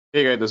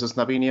Hey guys, this is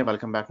Naveen here.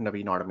 Welcome back to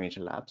Naveen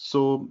Automation Labs.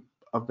 So,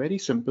 a very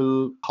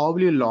simple, how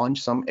will you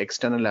launch some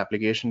external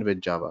application with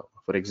Java?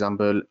 For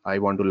example, I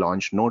want to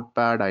launch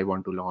Notepad, I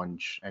want to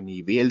launch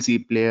any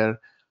VLC player,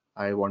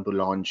 I want to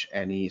launch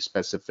any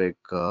specific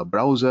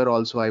browser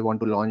also I want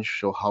to launch.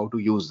 So, how to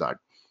use that,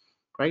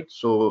 right?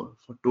 So,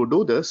 to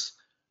do this,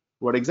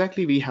 what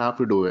exactly we have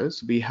to do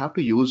is we have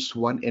to use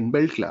one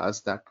inbuilt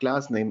class. That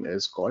class name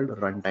is called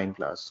runtime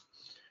class.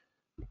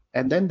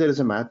 And then there is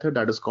a method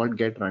that is called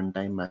get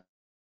runtime method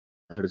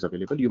is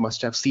available. You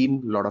must have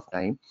seen a lot of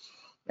time.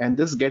 And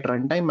this get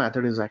runtime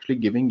method is actually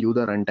giving you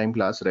the runtime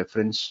class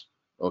reference,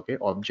 okay,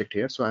 object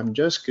here. So I'm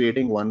just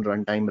creating one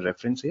runtime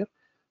reference here.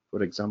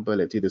 For example,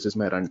 let's see, this is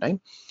my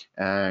runtime,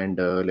 and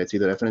let's see,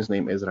 the reference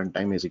name is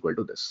runtime is equal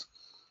to this.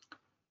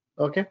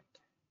 Okay.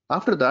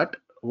 After that,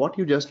 what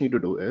you just need to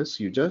do is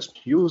you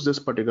just use this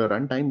particular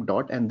runtime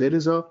dot, and there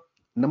is a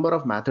number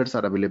of methods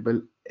are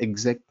available.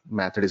 Exec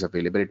method is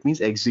available. It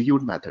means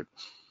execute method.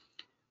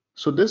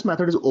 So this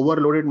method is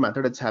overloaded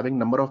method. It's having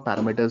number of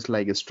parameters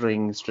like a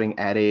string, string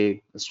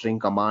array, string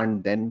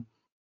command, then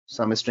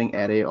some string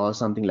array or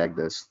something like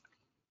this,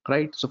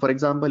 right? So for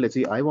example, let's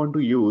see, I want to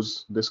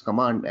use this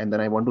command and then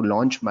I want to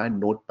launch my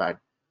notepad.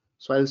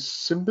 So I'll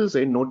simply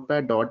say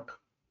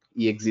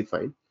notepad.exe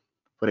file.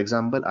 For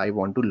example, I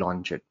want to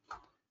launch it.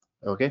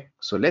 Okay,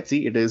 so let's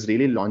see, it is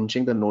really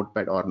launching the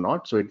notepad or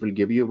not. So it will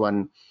give you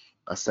one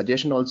a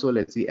suggestion also.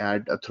 Let's see,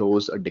 add a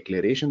throws a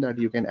declaration that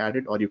you can add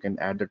it, or you can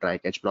add the try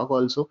catch block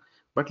also.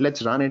 But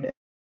let's run it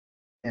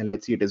and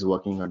let's see it is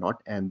working or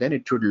not, and then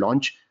it should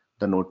launch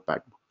the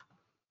notepad.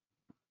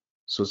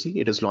 So see,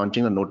 it is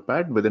launching the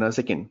notepad within a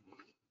second.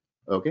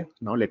 Okay,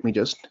 now let me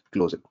just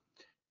close it.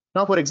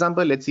 Now for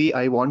example, let's see,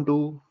 I want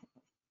to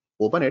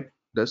open it,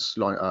 this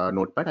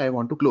notepad, I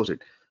want to close it.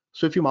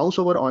 So if you mouse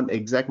over on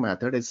exact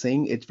method, it's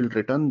saying it will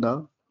return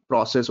the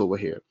process over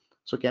here.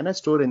 So can I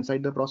store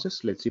inside the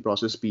process? Let's see,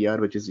 process PR,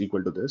 which is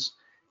equal to this.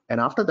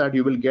 And after that,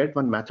 you will get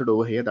one method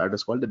over here that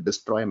is called the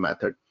destroy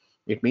method.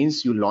 It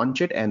means you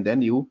launch it and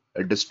then you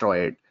destroy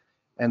it.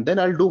 And then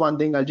I'll do one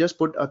thing, I'll just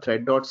put a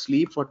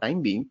thread.sleep for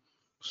time being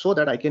so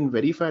that I can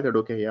verify that,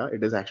 okay, yeah,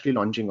 it is actually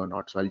launching or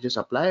not. So I'll just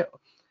apply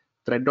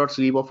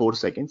thread.sleep of 4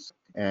 seconds,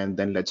 and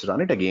then let's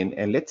run it again.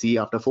 And let's see,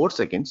 after 4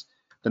 seconds,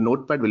 the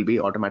notepad will be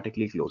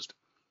automatically closed.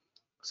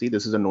 See,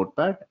 this is a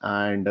notepad,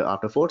 and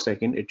after 4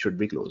 seconds, it should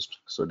be closed.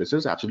 So this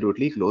is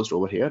absolutely closed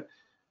over here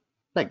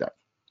like that.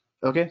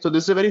 Okay, so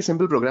this is a very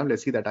simple program.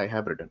 Let's see that I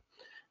have written.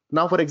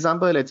 Now, for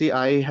example, let's see,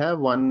 I have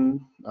one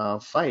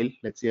file.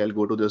 Let's see, I'll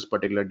go to this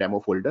particular demo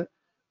folder.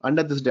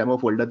 Under this demo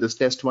folder, this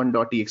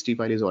test1.txt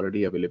file is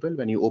already available.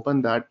 When you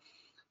open that,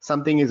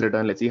 something is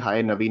written. Let's see,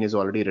 hi Naveen is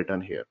already written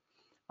here.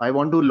 I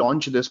want to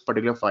launch this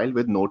particular file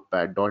with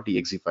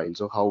notepad.exe file.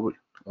 So how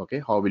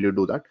will you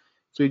do that?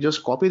 So you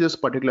just copy this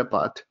particular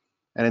path.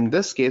 And in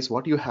this case,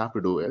 what you have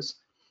to do is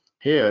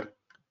here,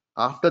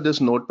 after this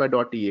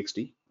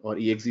notepad.txt or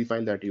exe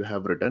file that you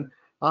have written,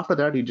 after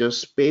that, you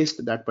just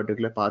paste that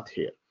particular path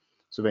here.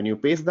 So when you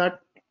paste that,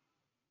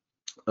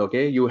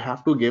 okay, you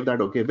have to give that,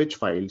 okay, which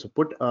file. So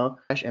put a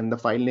hash, and the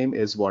file name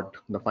is what?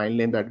 The file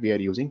name that we are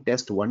using,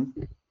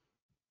 test1,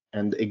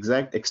 and the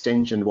exact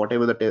extension,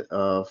 whatever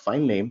the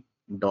file name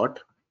dot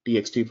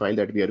txt file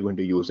that we are going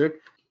to use it.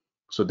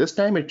 So this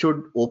time it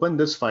should open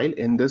this file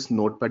in this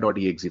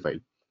notepad.exe file,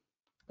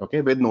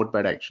 okay, with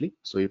notepad actually.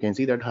 So you can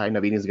see that hi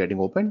Naveen is getting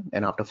open,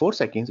 and after 4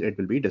 seconds it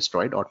will be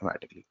destroyed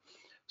automatically.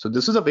 So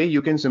this is a way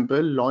you can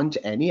simply launch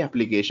any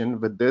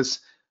application with this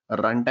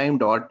runtime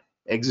dot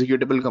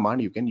executable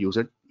command. You can use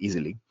it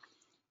easily.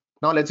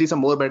 Now let's see some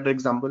more better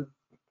example.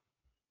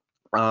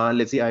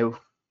 Let's see, I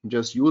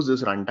just use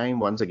this runtime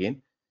once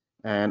again,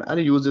 and I'll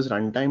use this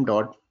runtime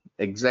dot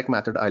exec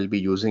method. I'll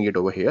be using it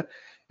over here,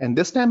 and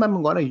this time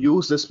I'm going to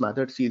use this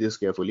method. See this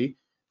carefully.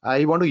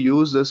 I want to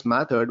use this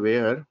method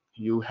where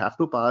you have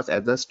to pass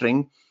as a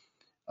string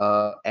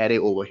array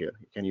over here.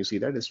 Can you see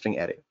that? A string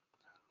array,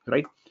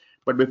 right?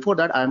 But before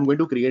that, I'm going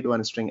to create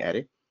one string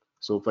array.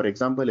 So for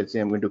example, let's say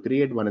I'm going to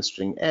create one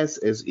string s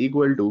is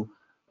equal to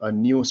a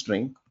new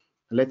string.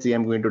 Let's say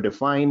I'm going to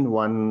define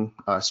one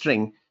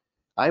string.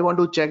 I want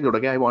to check that,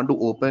 okay, I want to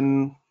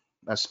open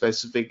a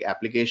specific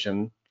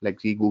application like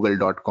the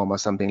google.com or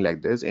something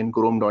like this in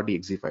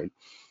chrome.exe file.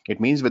 It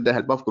means with the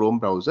help of Chrome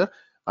browser,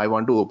 I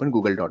want to open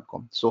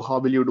google.com. So how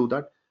will you do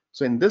that?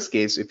 So in this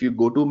case, if you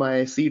go to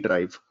my C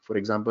drive, for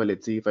example,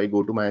 let's see if I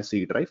go to my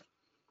C drive,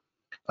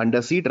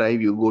 under C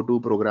drive, you go to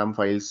program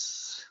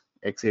files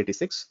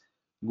x86,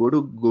 go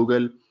to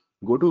Google,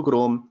 go to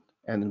Chrome,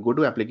 and go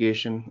to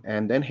application,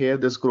 and then here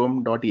this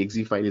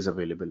chrome.exe file is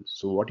available.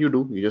 So what you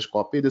do, you just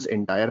copy this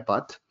entire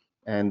path,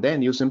 and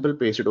then you simply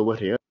paste it over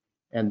here.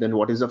 And then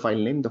what is the file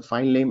name? The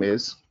file name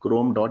is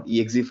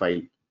chrome.exe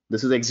file.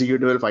 This is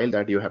executable file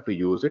that you have to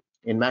use it.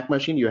 In Mac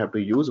machine, you have to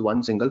use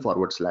one single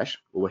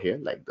 / over here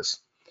like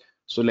this.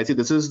 So let's see,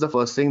 this is the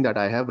first thing that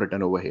I have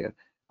written over here.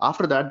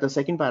 After that, the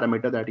second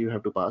parameter that you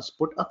have to pass,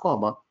 put a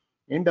comma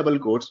in double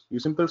quotes. You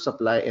simply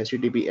supply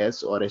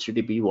HTTPS or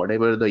HTTP,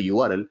 whatever the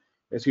URL,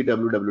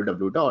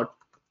 www dot,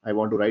 I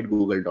want to write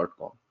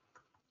google.com.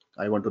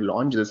 I want to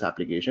launch this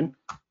application,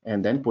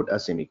 and then put a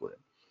semicolon.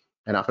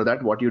 And after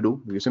that, what you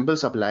do, you simply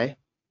supply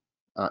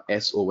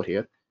S over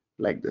here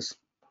like this.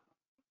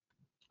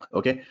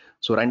 Okay,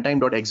 so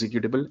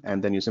runtime.executable,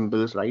 and then you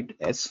simply write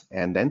S,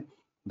 and then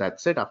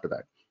that's it. After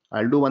that,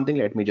 I'll do one thing.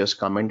 Let me just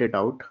comment it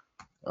out,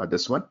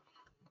 this one,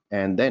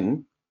 and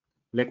then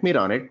let me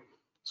run it.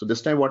 So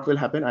this time what will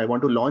happen, I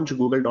want to launch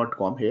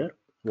google.com here,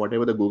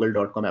 whatever the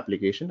google.com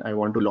application I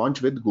want to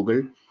launch with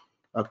Google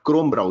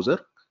Chrome browser,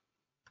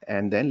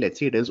 and then let's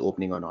see it is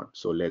opening or not.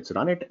 So let's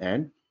run it,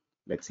 and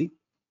let's see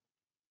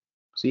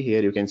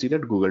here, you can see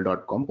that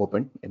google.com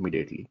opened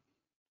immediately,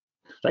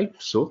 right?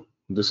 So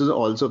this is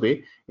also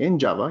way in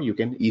Java you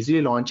can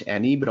easily launch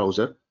any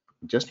browser.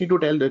 Just need to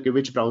tell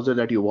which browser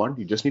that you want.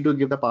 You just need to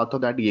give the path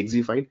of that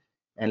exe file,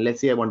 and let's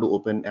say I want to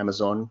open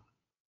amazon.com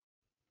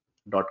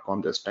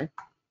this time.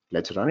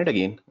 Let's run it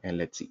again, and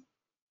let's see.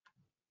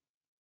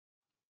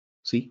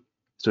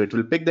 So it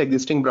will pick the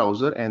existing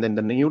browser, and then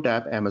the new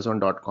tab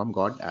amazon.com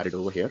got added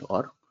over here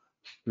or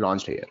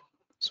launched here.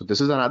 So this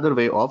is another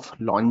way of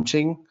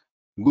launching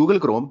Google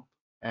Chrome,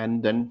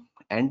 and then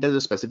enter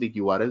the specific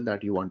URL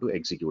that you want to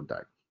execute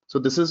that. So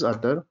this is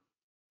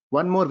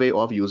one more way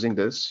of using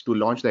this to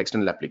launch the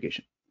external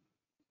application.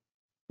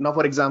 Now,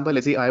 for example,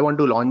 let's say I want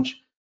to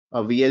launch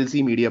a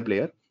VLC Media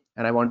Player,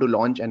 and I want to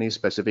launch any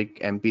specific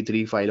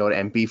MP3 file or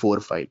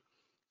MP4 file.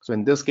 So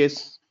in this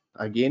case,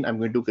 again, I'm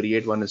going to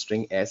create one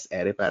string s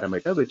array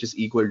parameter, which is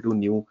equal to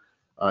new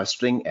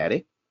string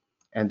array.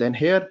 And then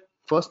here,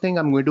 first thing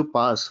I'm going to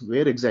pass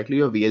where exactly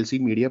your VLC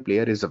Media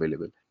Player is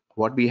available.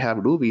 What we have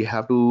to do, we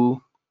have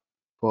to,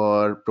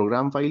 for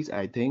program files,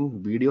 I think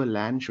video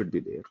LAN should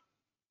be there.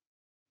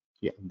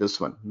 Yeah, this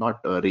one, not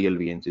a real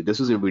VNC. This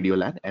is a video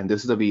LAN, and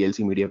this is a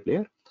VLC Media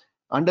Player.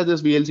 Under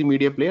this VLC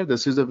Media Player,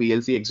 this is the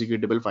VLC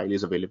executable file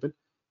is available.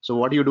 So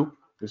what you do,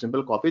 you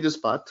simply copy this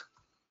path,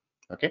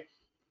 okay,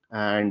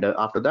 and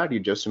after that you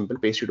just simply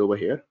paste it over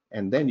here,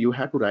 and then you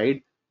have to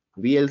write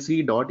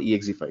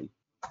vlc.exe file.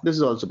 This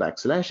is also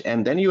backslash,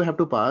 and then you have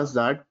to pass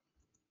that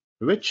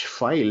which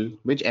file,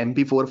 which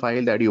MP4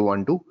 file that you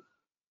want to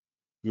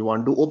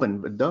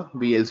open with the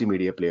VLC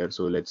Media Player.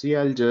 So let's see,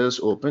 I'll just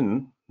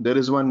open, there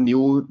is one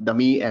new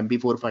dummy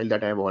MP4 file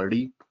that I have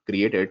already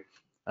created.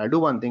 I'll do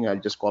one thing, I'll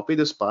just copy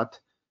this path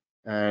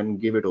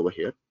and give it over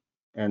here,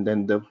 and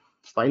then the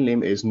file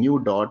name is new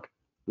dot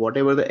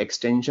whatever the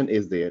extension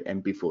is there,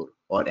 MP4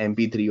 or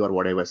MP3 or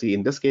whatever. See,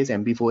 in this case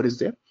MP4 is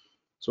there,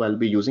 so I'll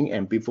be using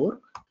MP4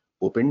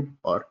 open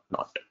or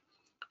not.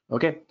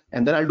 Okay,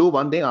 and then I'll do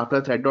one thing,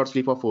 after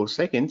thread.sleep for 4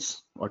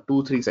 seconds or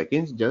 2-3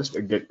 seconds, just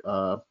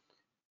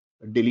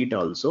delete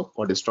also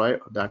or destroy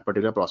that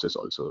particular process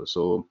also.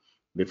 So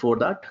before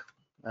that,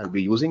 I'll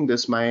be using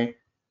this my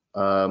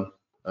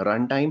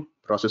runtime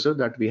processor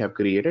that we have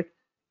created,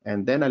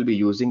 and then I'll be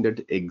using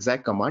that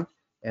exact command,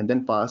 and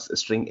then pass a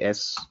string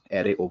s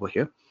array over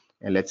here.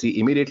 And let's see,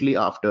 immediately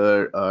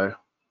after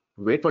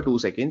wait for 2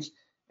 seconds,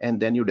 and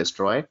then you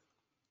destroy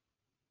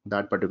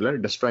that particular,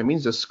 destroy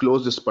means just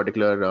close this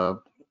particular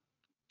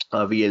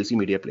VLC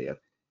Media Player,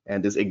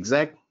 and this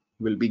exact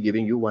will be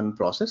giving you one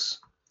process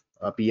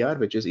PR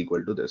which is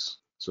equal to this.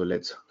 So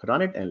let's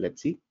run it, and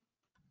let's see.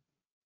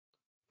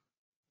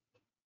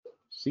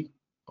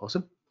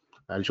 Awesome.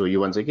 I'll show you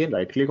once again.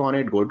 Right click on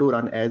it, go to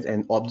run as,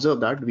 and observe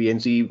that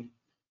VLC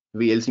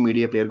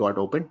Media Player got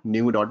opened,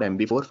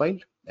 new.mp4 file,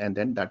 and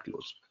then that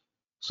closed.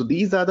 So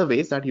these are the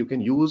ways that you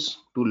can use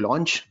to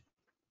launch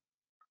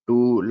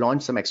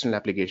some external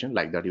application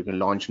like that. You can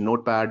launch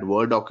Notepad,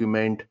 Word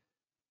document,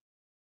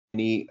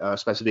 any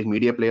specific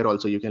media player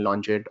also you can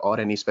launch it, or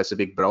any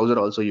specific browser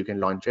also you can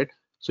launch it.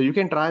 So you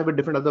can try with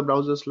different other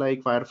browsers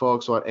like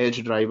Firefox or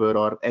Edge driver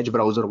or Edge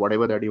browser,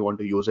 whatever that you want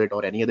to use it,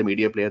 or any other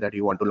media player that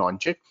you want to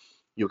launch it.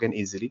 You can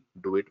easily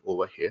do it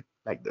over here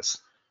like this.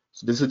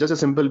 So this is just a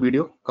simple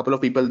video. Couple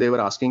of people, they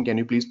were asking, can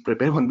you please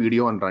prepare one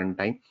video on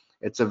runtime?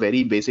 It's a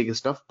very basic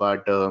stuff,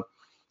 but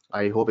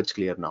I hope it's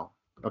clear now.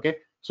 Okay,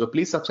 so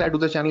please subscribe to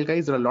the channel,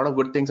 guys. There are a lot of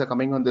good things are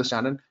coming on this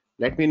channel.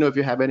 Let me know if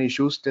you have any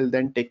issues. Till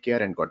then, take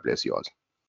care and God bless you all.